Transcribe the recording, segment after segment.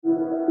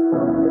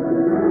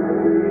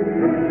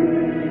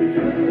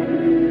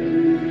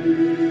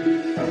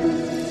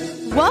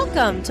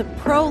Welcome to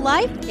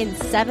Pro-Life in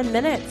 7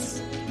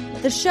 Minutes,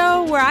 the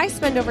show where I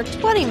spend over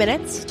 20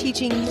 minutes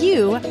teaching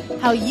you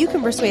how you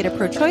can persuade a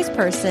pro-choice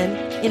person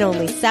in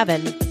only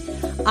 7.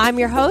 I'm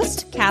your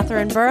host,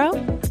 Catherine Burrow.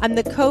 I'm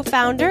the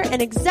co-founder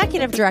and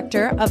executive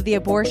director of the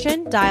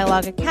Abortion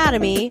Dialogue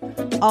Academy,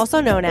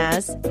 also known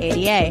as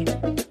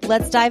ADA.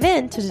 Let's dive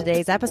into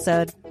today's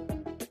episode.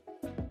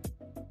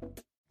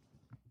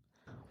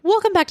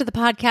 Welcome back to the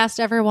podcast,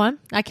 everyone.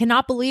 I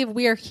cannot believe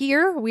we are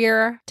here. We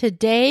are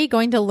today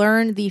going to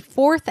learn the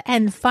fourth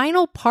and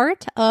final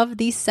part of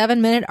the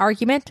 7-minute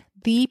argument,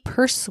 the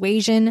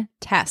persuasion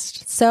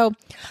test. So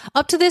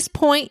up to this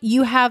point,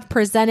 you have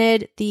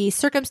presented the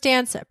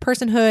circumstance,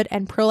 personhood,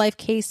 and pro-life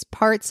case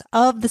parts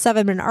of the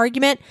 7-minute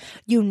argument.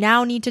 You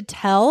now need to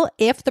tell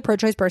if the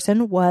pro-choice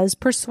person was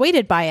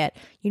persuaded by it.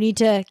 You need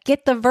to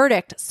get the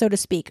verdict, so to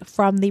speak,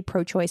 from the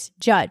pro-choice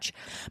judge.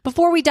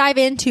 Before we dive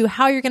into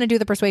how you're going to do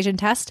the persuasion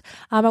test,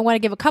 I want to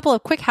give a couple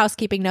of quick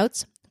housekeeping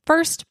notes.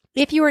 First,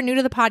 if you are new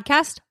to the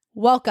podcast,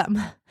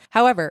 welcome.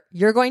 However,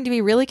 you're going to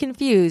be really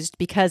confused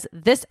because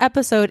this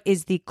episode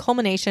is the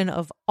culmination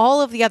of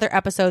all of the other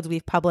episodes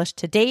we've published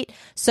to date.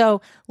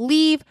 So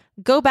leave,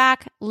 go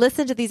back,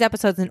 listen to these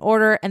episodes in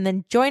order, and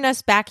then join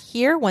us back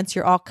here once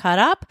you're all caught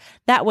up.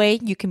 That way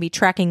you can be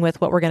tracking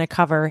with what we're going to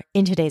cover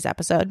in today's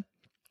episode.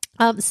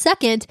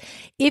 Second,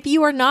 if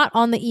you are not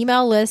on the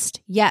email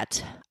list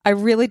yet, I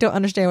really don't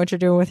understand what you're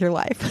doing with your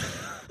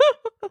life.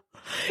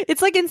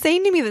 It's like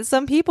insane to me that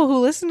some people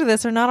who listen to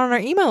this are not on our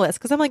email list.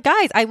 Because I'm like,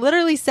 guys, I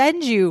literally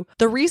send you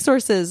the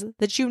resources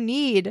that you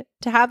need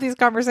to have these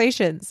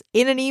conversations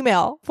in an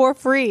email for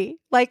free.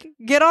 Like,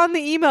 get on the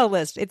email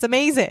list. It's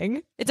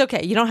amazing. It's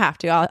okay. You don't have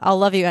to. I'll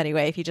love you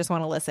anyway if you just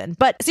want to listen.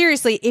 But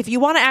seriously, if you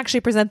want to actually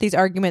present these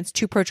arguments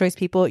to pro-choice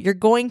people, you're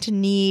going to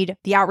need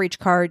the outreach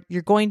card.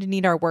 You're going to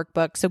need our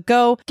workbook. So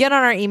go get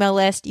on our email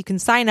list. You can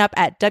sign up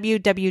at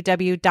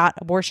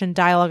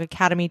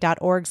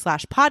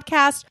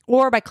www.abortiondialogueacademy.org/podcast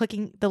or by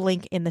clicking the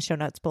link in the show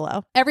notes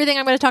below. Everything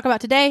I'm going to talk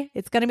about today,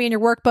 it's going to be in your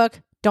workbook.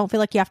 Don't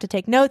feel like you have to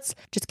take notes.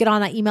 Just get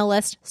on that email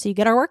list so you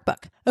get our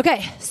workbook.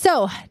 Okay,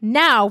 so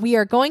now we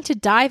are going to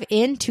dive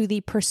into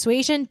the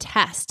persuasion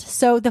test.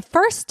 So the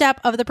first step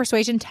of the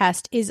persuasion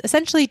test is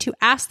essentially to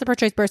ask the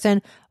pro-choice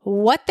person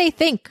what they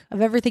think of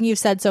everything you've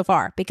said so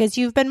far, because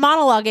you've been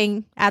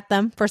monologuing at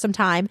them for some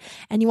time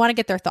and you want to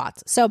get their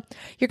thoughts. So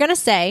you're going to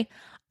say,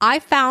 I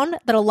found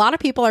that a lot of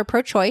people are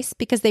pro-choice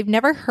because they've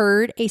never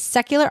heard a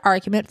secular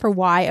argument for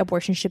why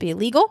abortion should be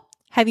illegal.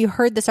 Have you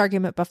heard this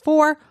argument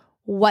before?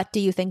 What do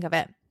you think of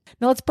it?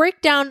 Now let's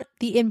break down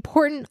the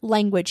important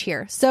language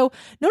here. So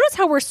notice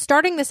how we're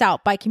starting this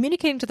out by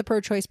communicating to the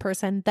pro-choice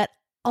person that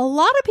a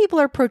lot of people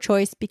are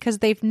pro-choice because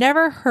they've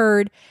never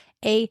heard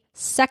a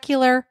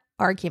secular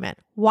argument.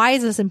 Why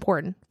is this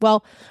important?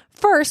 Well,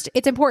 first,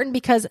 it's important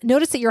because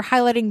notice that you're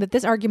highlighting that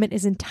this argument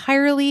is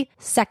entirely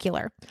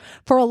secular.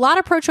 For a lot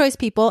of pro-choice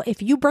people,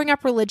 if you bring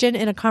up religion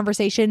in a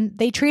conversation,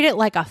 they treat it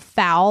like a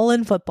foul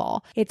in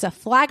football. It's a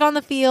flag on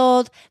the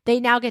field. They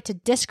now get to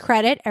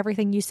discredit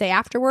everything you say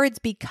afterwards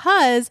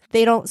because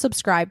they don't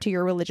subscribe to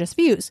your religious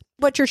views.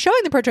 What you're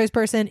showing the pro-choice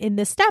person in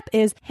this step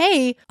is,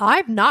 hey,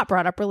 I've not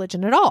brought up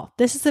religion at all.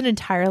 This is an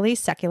entirely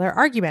secular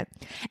argument.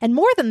 And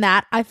more than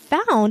that, I've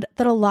found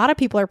that a lot of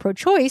people are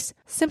pro-choice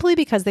simply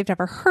because they've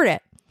never heard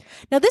it.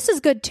 Now, this is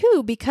good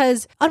too,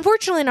 because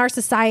unfortunately in our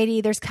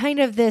society, there's kind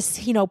of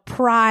this,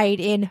 pride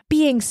in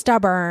being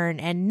stubborn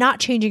and not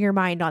changing your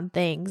mind on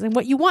things. And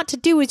what you want to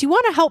do is you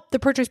want to help the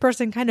pro-choice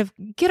person kind of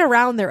get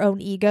around their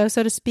own ego,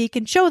 so to speak,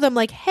 and show them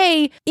like,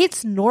 hey,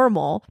 it's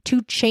normal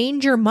to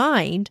change your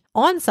mind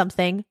on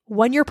something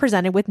when you're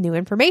presented with new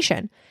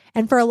information.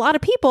 And for a lot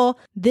of people,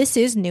 this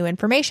is new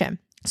information.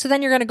 So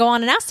then you're going to go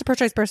on and ask the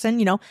pro-choice person,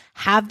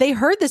 have they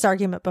heard this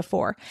argument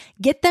before?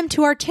 Get them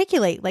to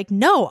articulate like,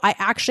 no, I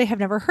actually have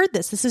never heard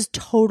this. This is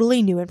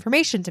totally new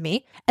information to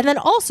me. And then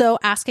also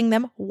asking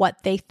them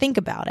what they think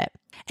about it.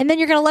 And then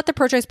you're going to let the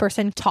pro-choice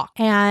person talk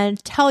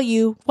and tell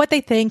you what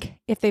they think,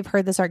 if they've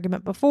heard this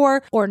argument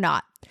before or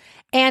not.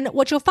 And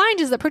what you'll find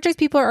is that pro-choice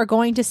people are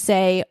going to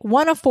say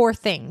one of 4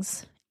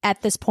 things at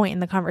this point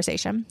in the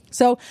conversation.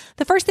 So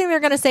the first thing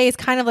they're going to say is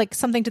kind of like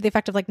something to the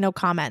effect of like no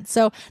comment.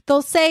 So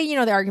they'll say,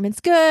 the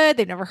argument's good,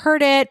 they've never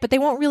heard it, but they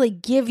won't really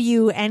give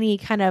you any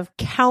kind of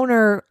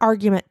counter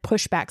argument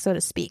pushback, so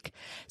to speak.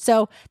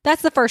 So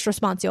that's the first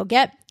response you'll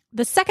get.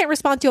 The second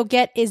response you'll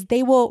get is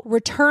they will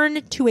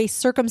return to a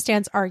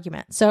circumstance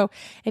argument. So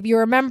if you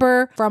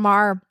remember from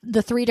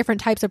the 3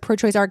 different types of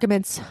pro-choice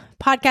arguments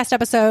podcast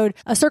episode,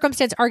 a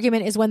circumstance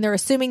argument is when they're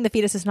assuming the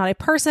fetus is not a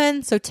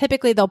person. So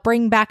typically they'll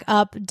bring back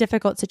up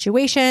difficult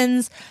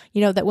situations,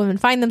 that women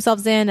find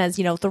themselves in as,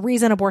 the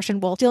reason abortion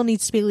will still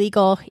needs to be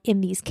legal in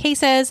these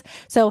cases.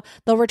 So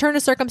they'll return to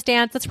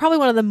circumstance. That's probably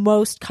one of the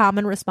most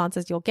common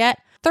responses you'll get.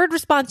 Third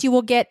response you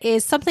will get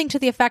is something to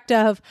the effect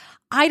of,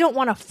 I don't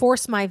want to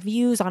force my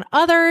views on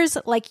others.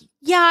 Like,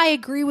 yeah, I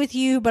agree with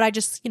you, but I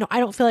just, I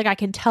don't feel like I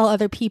can tell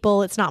other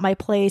people it's not my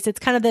place. It's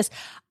kind of this,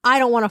 I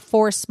don't want to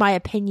force my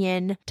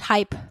opinion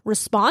type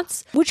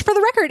response, which for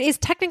the record is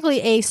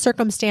technically a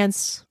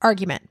circumstance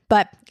argument,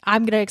 but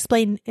I'm going to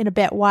explain in a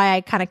bit why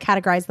I kind of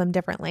categorize them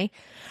differently.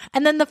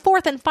 And then the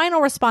fourth and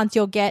final response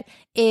you'll get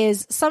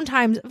is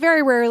sometimes,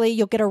 very rarely,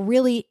 you'll get a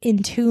really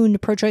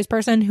in-tuned pro-choice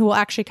person who will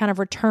actually kind of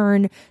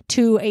return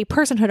to a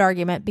personhood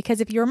argument.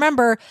 Because if you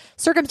remember,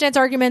 circumstance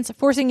arguments,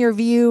 forcing your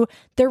view,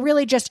 they're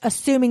really just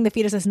assuming the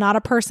fetus is not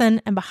a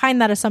person. And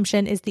behind that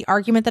assumption is the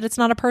argument that it's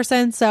not a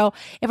person. So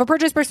if a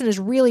pro-choice person is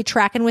really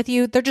tracking with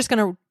you, they're just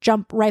going to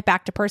jump right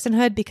back to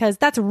personhood, because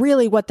that's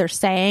really what they're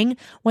saying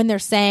when they're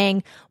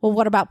saying, well,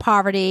 what about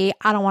poverty?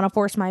 I don't want to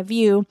force my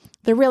view.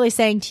 They're really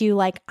saying to you,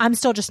 like, I'm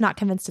still just not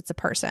convinced it's a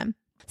person.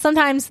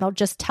 Sometimes they'll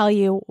just tell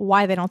you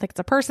why they don't think it's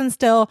a person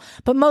still,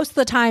 but most of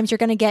the times you're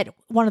going to get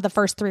one of the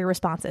first three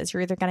responses.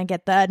 You're either going to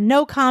get the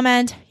no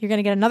comment, you're going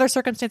to get another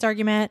circumstance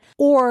argument,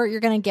 or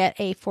you're going to get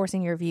a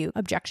forcing your view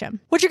objection.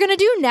 What you're going to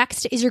do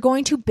next is you're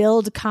going to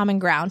build common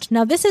ground.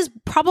 Now, this is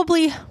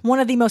probably one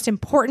of the most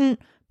important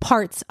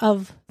parts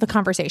of the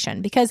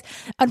conversation, because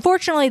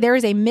unfortunately there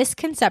is a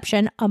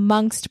misconception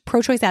amongst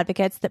pro-choice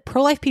advocates that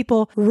pro-life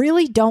people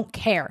really don't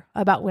care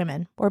about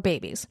women or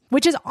babies,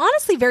 which is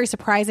honestly very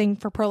surprising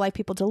for pro-life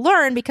people to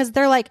learn, because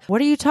they're like,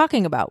 what are you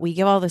talking about? We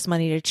give all this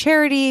money to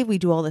charity. We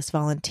do all this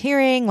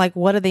volunteering. Like,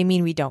 what do they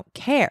mean we don't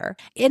care?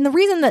 And the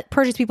reason that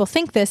pro-choice people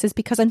think this is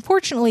because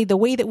unfortunately the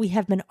way that we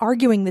have been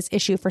arguing this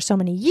issue for so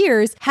many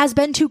years has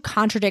been to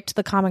contradict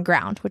the common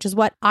ground, which is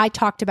what I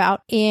talked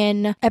about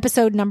in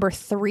episode number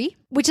 3,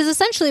 which is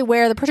essentially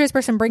where the pro-choice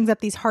person brings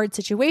up these hard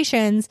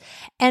situations.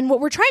 And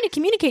what we're trying to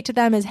communicate to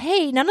them is,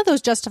 hey, none of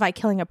those justify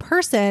killing a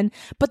person.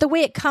 But the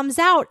way it comes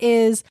out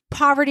is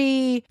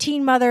poverty,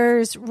 teen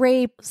mothers,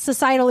 rape,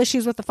 societal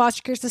issues with the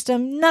foster care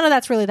system. None of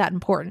that's really that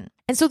important.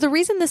 And so the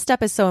reason this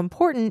step is so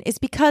important is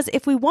because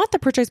if we want the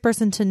pro-choice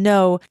person to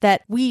know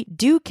that we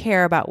do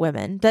care about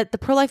women, that the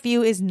pro-life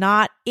view is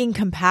not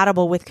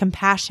incompatible with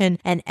compassion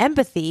and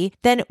empathy,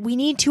 then we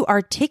need to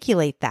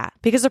articulate that,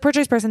 because the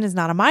pro-choice person is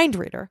not a mind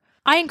reader.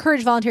 I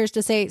encourage volunteers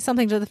to say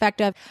something to the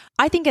effect of,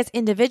 I think as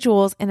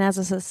individuals and as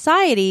a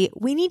society,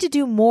 we need to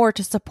do more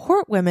to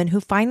support women who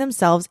find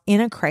themselves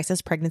in a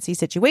crisis pregnancy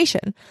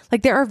situation.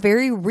 Like, there are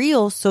very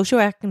real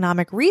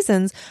socioeconomic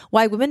reasons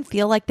why women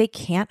feel like they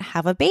can't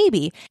have a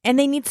baby, and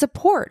they need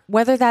support,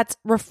 whether that's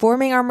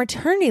reforming our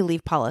maternity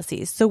leave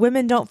policies so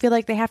women don't feel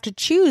like they have to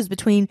choose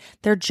between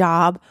their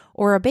job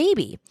or a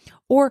baby,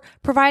 or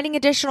providing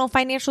additional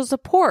financial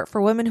support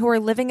for women who are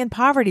living in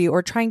poverty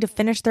or trying to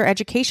finish their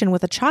education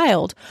with a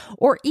child,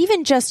 or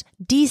even just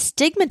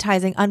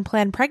destigmatizing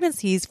unplanned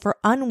pregnancies for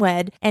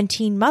unwed and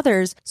teen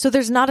mothers so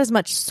there's not as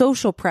much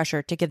social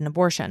pressure to get an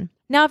abortion.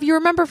 Now, if you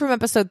remember from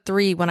episode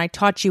 3, when I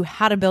taught you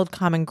how to build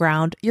common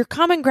ground, your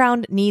common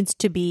ground needs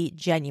to be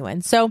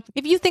genuine. So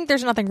if you think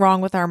there's nothing wrong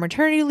with our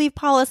maternity leave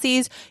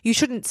policies, you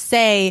shouldn't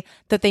say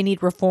that they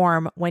need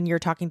reform when you're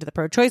talking to the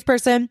pro-choice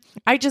person.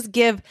 I just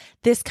give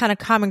this kind of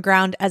common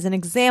ground as an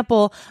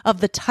example of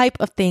the type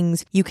of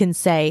things you can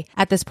say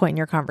at this point in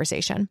your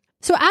conversation.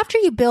 So after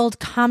you build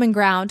common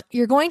ground,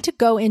 you're going to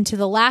go into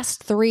the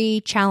last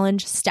 3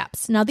 challenge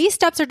steps. Now, these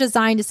steps are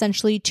designed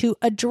essentially to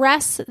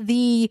address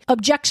the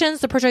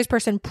objections the pro-choice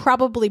person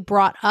probably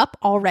brought up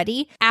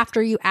already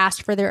after you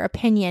asked for their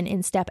opinion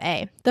in step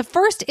A. The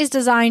first is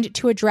designed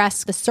to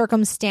address the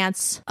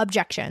circumstance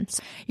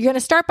objections. You're going to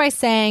start by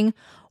saying,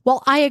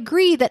 well, I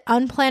agree that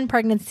unplanned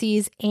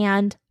pregnancies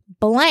and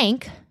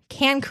blank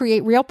can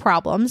create real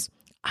problems.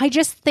 I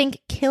just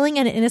think killing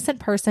an innocent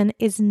person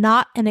is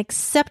not an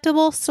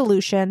acceptable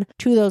solution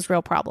to those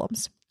real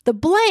problems. The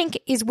blank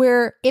is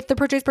where if the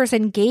pro-choice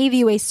person gave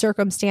you a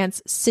circumstance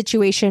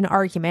situation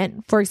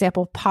argument, for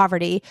example,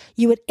 poverty,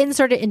 you would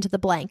insert it into the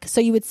blank.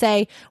 So you would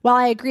say, while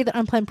I agree that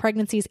unplanned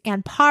pregnancies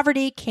and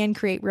poverty can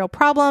create real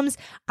problems,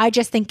 I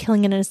just think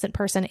killing an innocent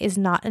person is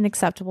not an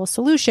acceptable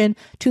solution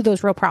to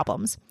those real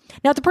problems.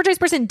 Now, if the pro-choice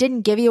person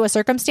didn't give you a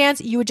circumstance,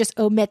 you would just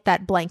omit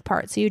that blank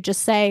part. So you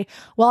just say,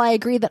 well, I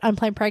agree that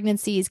unplanned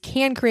pregnancies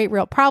can create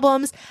real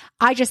problems.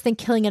 I just think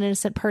killing an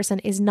innocent person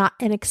is not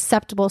an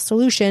acceptable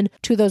solution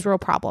to those real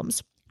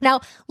problems.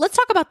 Now, let's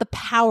talk about the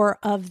power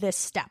of this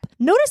step.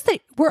 Notice that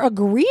we're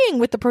agreeing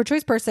with the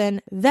pro-choice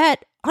person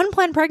that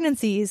unplanned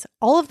pregnancies,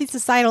 all of these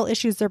societal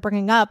issues they're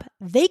bringing up,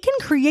 they can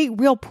create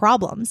real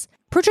problems.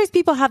 Pro-choice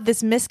people have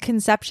this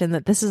misconception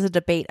that this is a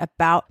debate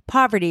about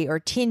poverty or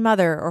teen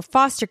mother or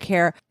foster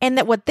care, and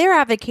that what they're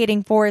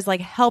advocating for is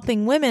like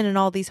helping women in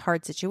all these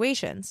hard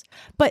situations.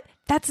 But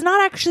that's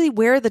not actually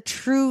where the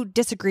true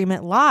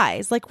disagreement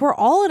lies. Like, we're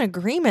all in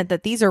agreement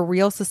that these are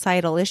real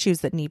societal issues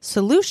that need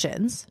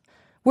solutions.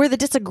 Where the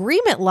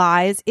disagreement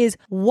lies is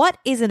what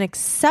is an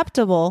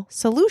acceptable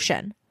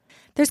solution.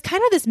 there's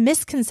kind of this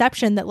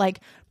misconception that like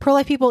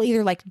pro-life people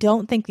either like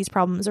don't think these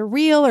problems are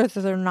real or that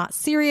they're not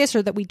serious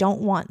or that we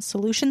don't want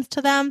solutions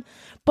to them.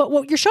 But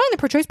what you're showing the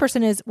pro-choice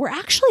person is we're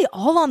actually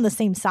all on the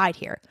same side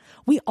here.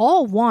 We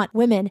all want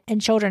women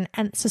and children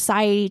and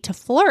society to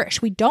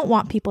flourish. We don't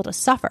want people to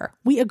suffer.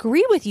 We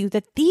agree with you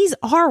that these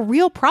are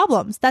real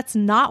problems. That's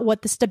not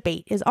what this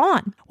debate is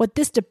on. What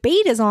this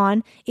debate is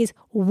on is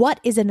what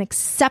is an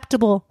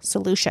acceptable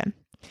solution.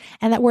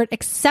 And that word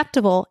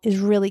acceptable is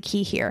really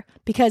key here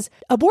because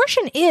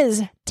abortion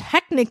is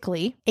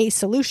technically a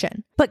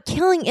solution, but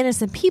killing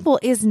innocent people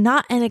is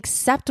not an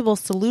acceptable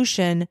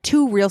solution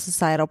to real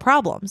societal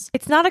problems.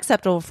 It's not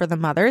acceptable for the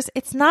mothers.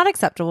 It's not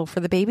acceptable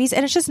for the babies.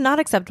 And it's just not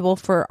acceptable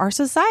for our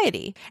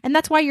society. And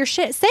that's why you're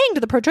saying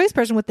to the pro-choice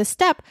person with this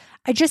step,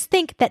 I just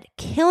think that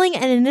killing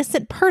an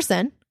innocent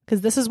person,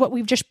 because this is what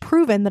we've just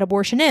proven that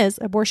abortion is.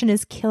 Abortion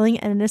is killing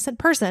an innocent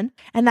person.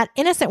 And that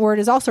innocent word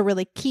is also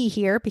really key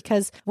here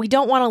because we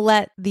don't want to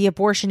let the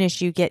abortion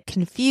issue get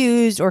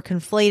confused or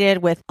conflated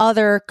with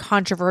other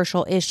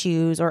controversial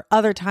issues or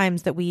other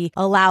times that we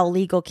allow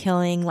legal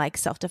killing like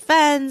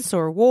self-defense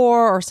or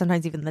war or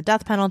sometimes even the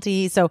death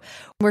penalty. So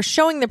we're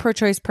showing the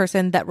pro-choice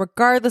person that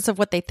regardless of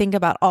what they think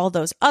about all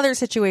those other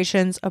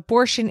situations,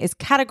 abortion is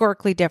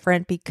categorically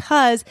different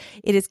because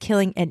it is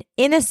killing an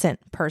innocent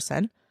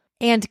person.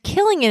 And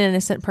killing an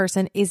innocent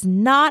person is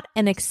not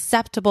an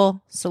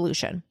acceptable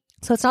solution.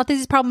 So it's not that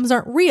these problems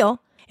aren't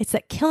real. It's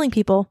that killing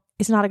people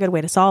is not a good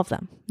way to solve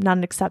them, not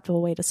an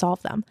acceptable way to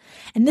solve them.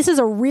 And this is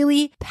a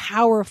really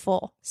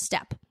powerful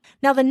step.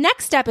 Now, the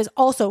next step is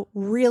also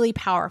really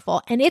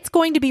powerful, and it's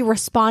going to be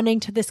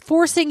responding to this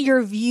forcing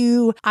your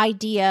view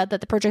idea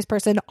that the pro-choice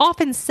person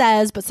often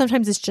says, but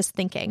sometimes it's just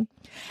thinking.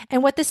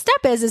 And what this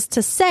step is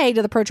to say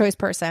to the pro-choice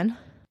person,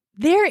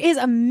 there is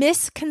a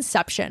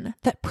misconception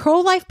that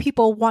pro-life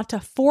people want to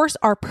force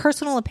our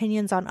personal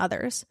opinions on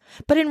others.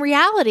 But in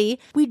reality,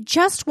 we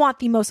just want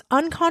the most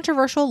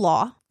uncontroversial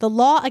law, the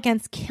law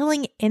against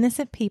killing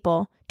innocent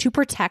people, to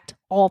protect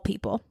all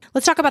people.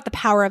 Let's talk about the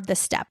power of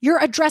this step.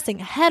 You're addressing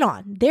head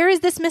on. There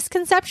is this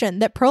misconception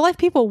that pro-life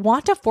people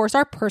want to force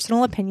our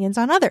personal opinions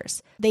on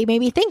others. They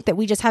maybe think that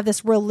we just have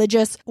this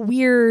religious,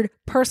 weird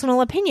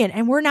personal opinion,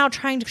 and we're now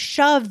trying to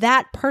shove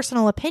that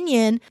personal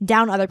opinion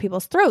down other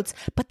people's throats.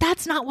 But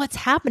that's not what's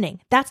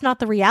happening. That's not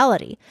the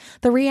reality.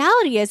 The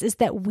reality is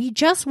that we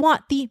just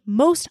want the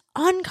most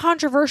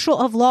uncontroversial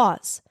of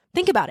laws.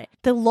 Think about it.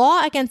 The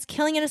law against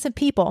killing innocent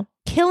people,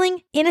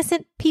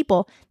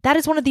 that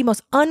is one of the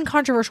most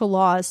uncontroversial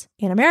laws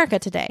in America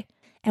today.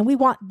 And we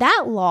want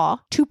that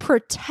law to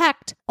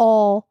protect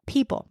all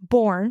people,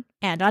 born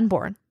and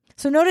unborn.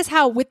 So notice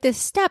how with this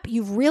step,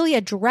 you've really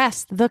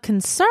addressed the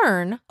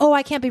concern, oh,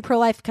 I can't be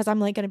pro-life because I'm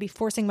like going to be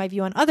forcing my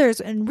view on others.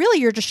 And really,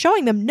 you're just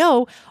showing them,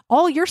 no,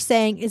 all you're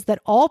saying is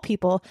that all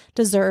people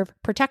deserve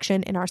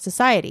protection in our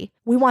society.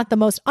 We want the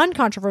most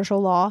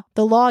uncontroversial law,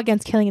 the law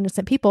against killing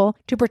innocent people,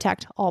 to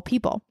protect all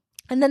people.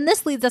 And then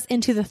this leads us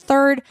into the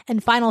third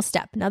and final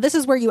step. Now, this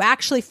is where you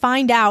actually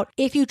find out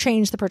if you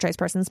change the pro-choice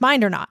person's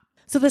mind or not.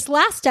 So this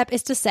last step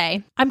is to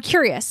say, I'm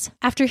curious,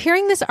 after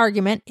hearing this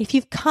argument, if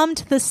you've come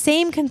to the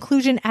same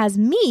conclusion as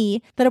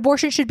me that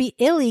abortion should be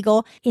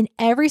illegal in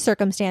every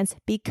circumstance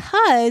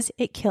because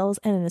it kills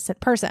an innocent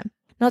person.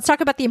 Now let's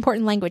talk about the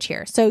important language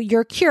here. So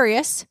you're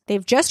curious,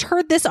 they've just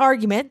heard this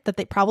argument that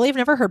they probably have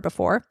never heard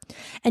before,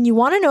 and you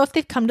want to know if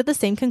they've come to the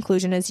same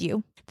conclusion as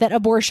you, that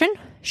abortion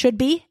should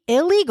be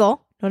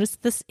illegal. Notice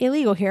this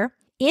illegal here.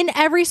 In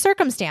every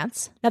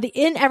circumstance. Now, the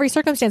in every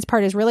circumstance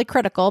part is really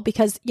critical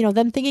because,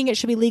 them thinking it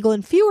should be legal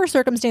in fewer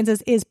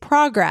circumstances is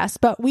progress,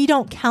 but we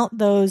don't count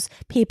those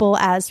people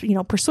as,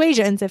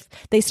 persuasions if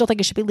they still think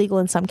it should be legal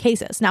in some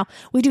cases. Now,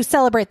 we do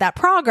celebrate that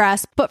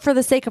progress, but for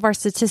the sake of our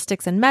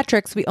statistics and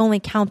metrics, we only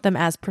count them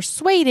as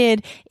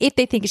persuaded if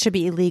they think it should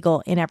be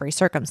illegal in every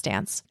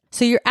circumstance.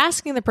 So you're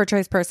asking the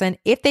pro-choice person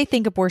if they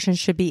think abortion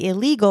should be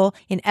illegal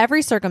in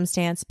every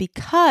circumstance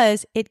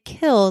because it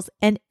kills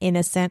an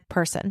innocent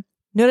person.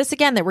 Notice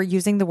again that we're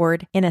using the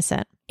word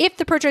innocent. If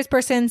the pro-choice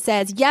person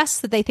says yes,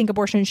 that they think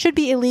abortion should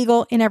be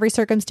illegal in every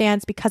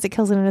circumstance because it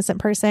kills an innocent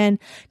person,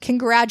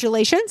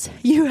 congratulations,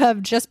 you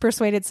have just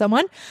persuaded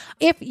someone.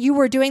 If you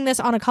were doing this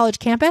on a college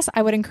campus,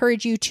 I would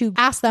encourage you to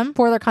ask them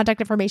for their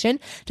contact information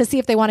to see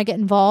if they want to get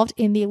involved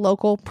in the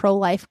local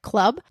pro-life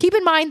club. Keep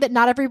in mind that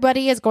not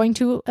everybody is going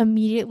to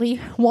immediately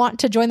want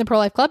to join the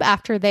pro-life club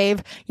after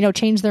they've,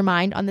 changed their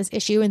mind on this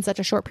issue in such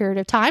a short period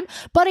of time,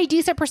 but a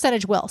decent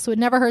percentage will, so it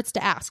never hurts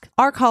to ask.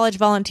 Our college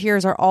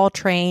volunteers are all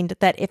trained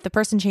that if the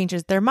person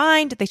changes their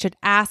mind, they should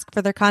ask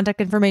for their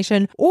contact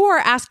information or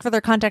ask for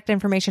their contact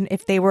information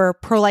if they were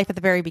pro-life at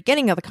the very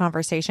beginning of the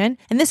conversation.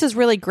 And this is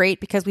really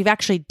great because we've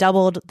actually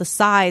doubled the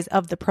size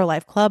of the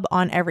pro-life club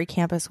on every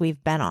campus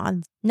we've been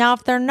on. Now,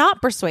 if they're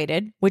not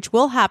persuaded, which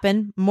will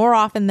happen more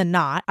often than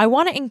not, I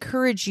want to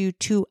encourage you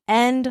to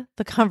end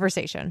the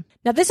conversation.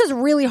 Now, this is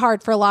really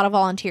hard for a lot of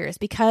volunteers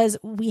because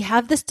we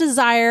have this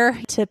desire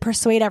to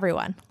persuade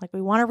everyone. Like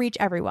we want to reach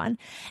everyone.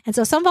 And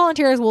so some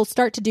volunteers will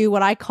start to do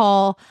what I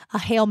call a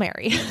Hail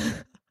Mary.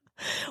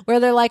 where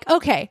they're like,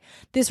 okay,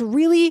 this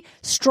really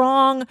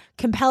strong,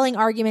 compelling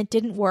argument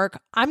didn't work.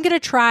 I'm going to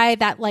try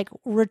that like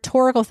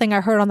rhetorical thing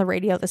I heard on the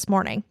radio this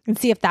morning and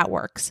see if that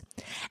works.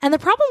 And the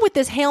problem with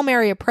this Hail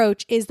Mary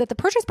approach is that the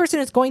pro-choice person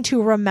is going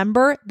to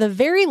remember the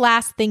very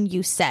last thing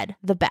you said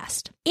the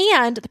best.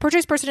 And the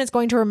pro-choice person is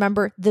going to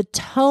remember the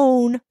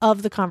tone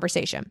of the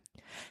conversation.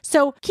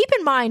 So keep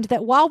in mind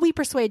that while we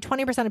persuade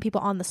 20% of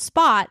people on the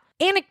spot,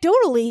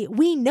 anecdotally,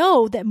 we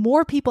know that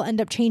more people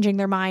end up changing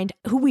their mind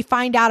who we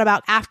find out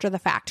about after the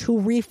fact, who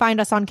re-find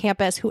us on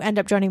campus, who end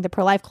up joining the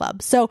pro-life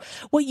club. So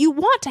what you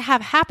want to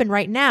have happen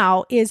right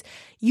now is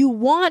you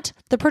want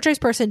the pro-choice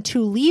person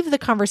to leave the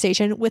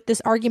conversation with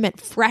this argument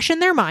fresh in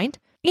their mind,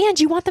 and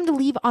you want them to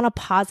leave on a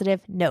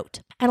positive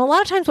note. And a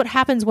lot of times what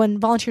happens when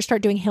volunteers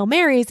start doing Hail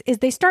Marys is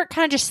they start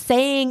kind of just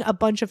saying a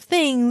bunch of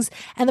things,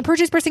 and the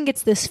pro-choice person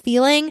gets this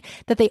feeling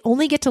that they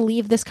only get to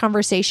leave this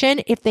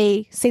conversation if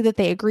they say that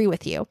they agree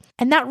with you.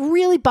 And that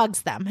really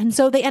bugs them. And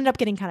so they end up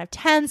getting kind of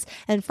tense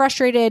and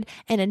frustrated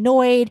and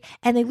annoyed,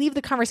 and they leave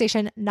the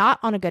conversation not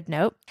on a good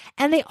note.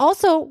 And they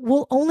also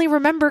will only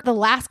remember the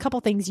last couple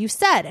things you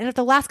said. And if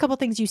the last couple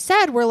things you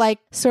said were like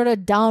sort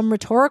of dumb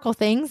rhetorical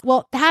things,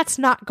 well, that's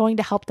not going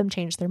to help them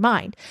change their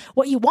mind.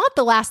 What you want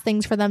the last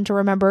things for them to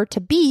remember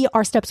to be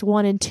are steps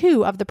 1 and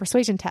 2 of the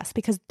persuasion test,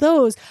 because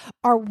those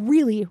are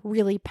really,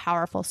 really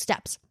powerful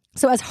steps.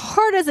 So as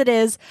hard as it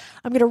is,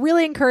 I'm going to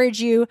really encourage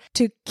you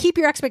to keep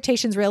your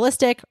expectations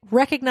realistic.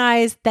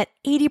 Recognize that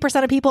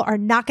 80% of people are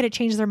not going to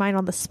change their mind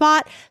on the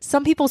spot.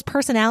 Some people's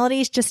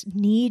personalities just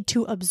need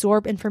to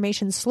absorb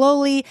information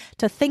slowly,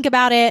 to think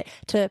about it,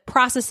 to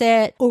process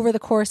it over the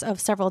course of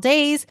several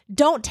days.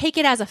 Don't take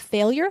it as a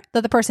failure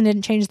that the person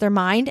didn't change their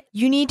mind.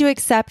 You need to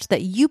accept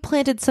that you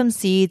planted some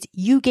seeds,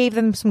 you gave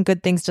them some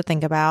good things to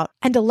think about,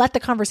 and to let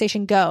the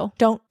conversation go.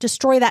 Don't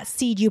destroy that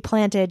seed you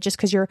planted just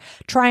because you're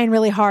trying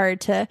really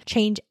hard to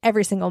change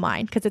every single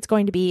mind, because it's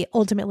going to be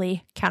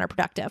ultimately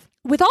counterproductive.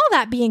 With all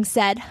that being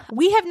said,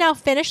 we have now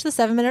finished the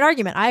 7-minute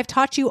argument. I have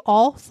taught you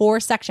all 4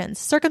 sections: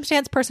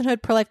 circumstance,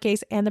 personhood, pro-life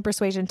case, and the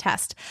persuasion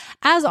test.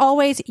 As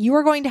always, you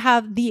are going to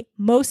have the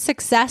most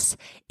success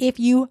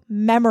if you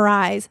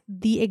memorize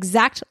the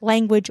exact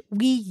language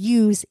we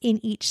use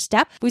in each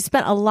step. We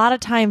spent a lot of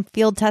time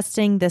field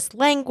testing this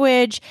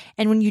language,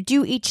 and when you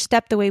do each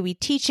step the way we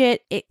teach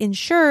it, it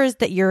ensures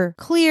that you're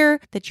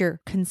clear, that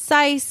you're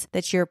concise,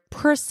 that you're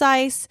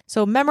precise.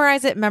 So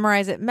memorize it,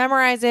 memorize it,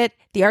 memorize it.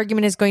 The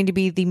argument is going to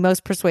be the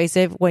most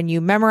persuasive when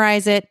you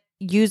memorize it.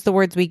 Use the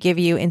words we give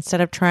you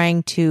instead of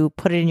trying to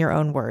put it in your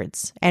own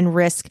words and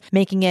risk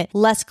making it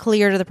less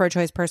clear to the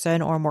pro-choice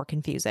person or more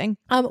confusing.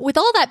 With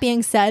all that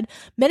being said,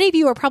 many of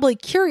you are probably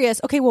curious,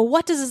 okay, well,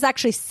 what does this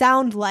actually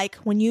sound like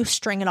when you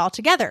string it all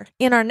together?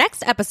 In our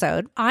next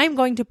episode, I'm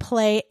going to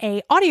play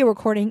an audio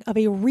recording of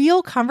a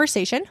real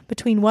conversation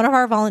between one of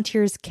our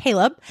volunteers,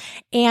 Caleb,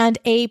 and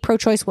a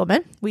pro-choice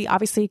woman. We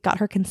obviously got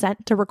her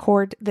consent to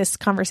record this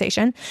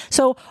conversation.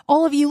 So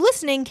all of you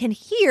listening can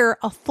hear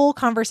a full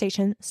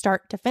conversation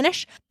start to finish.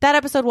 That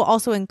episode will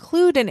also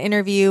include an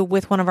interview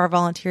with one of our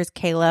volunteers,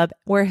 Caleb,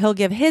 where he'll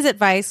give his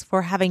advice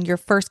for having your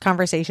first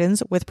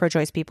conversations with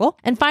pro-choice people.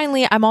 And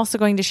finally, I'm also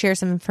going to share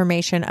some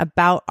information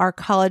about our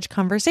College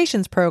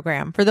Conversations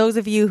program for those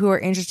of you who are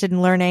interested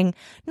in learning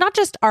not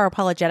just our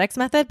apologetics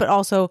method, but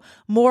also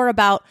more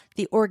about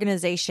the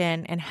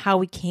organization and how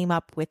we came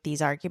up with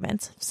these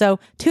arguments. So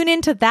tune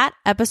into that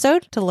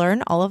episode to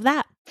learn all of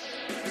that.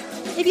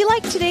 If you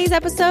liked today's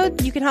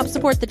episode, you can help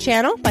support the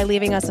channel by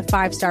leaving us a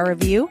 5-star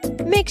review.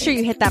 Make sure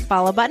you hit that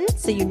follow button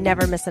so you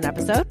never miss an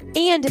episode.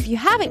 And if you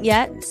haven't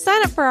yet,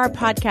 sign up for our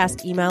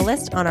podcast email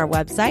list on our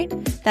website.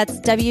 That's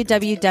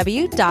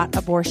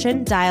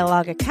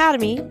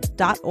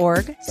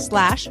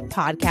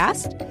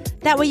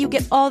www.abortiondialogueacademy.org/podcast. That way you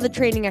get all the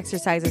training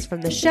exercises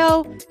from the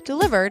show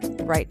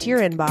delivered right to your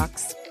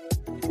inbox.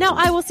 Now,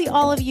 I will see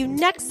all of you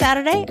next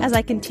Saturday as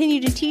I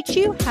continue to teach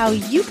you how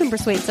you can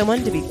persuade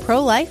someone to be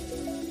pro-life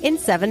in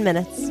 7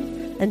 minutes.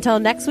 Until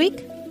next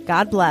week,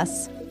 God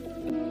bless.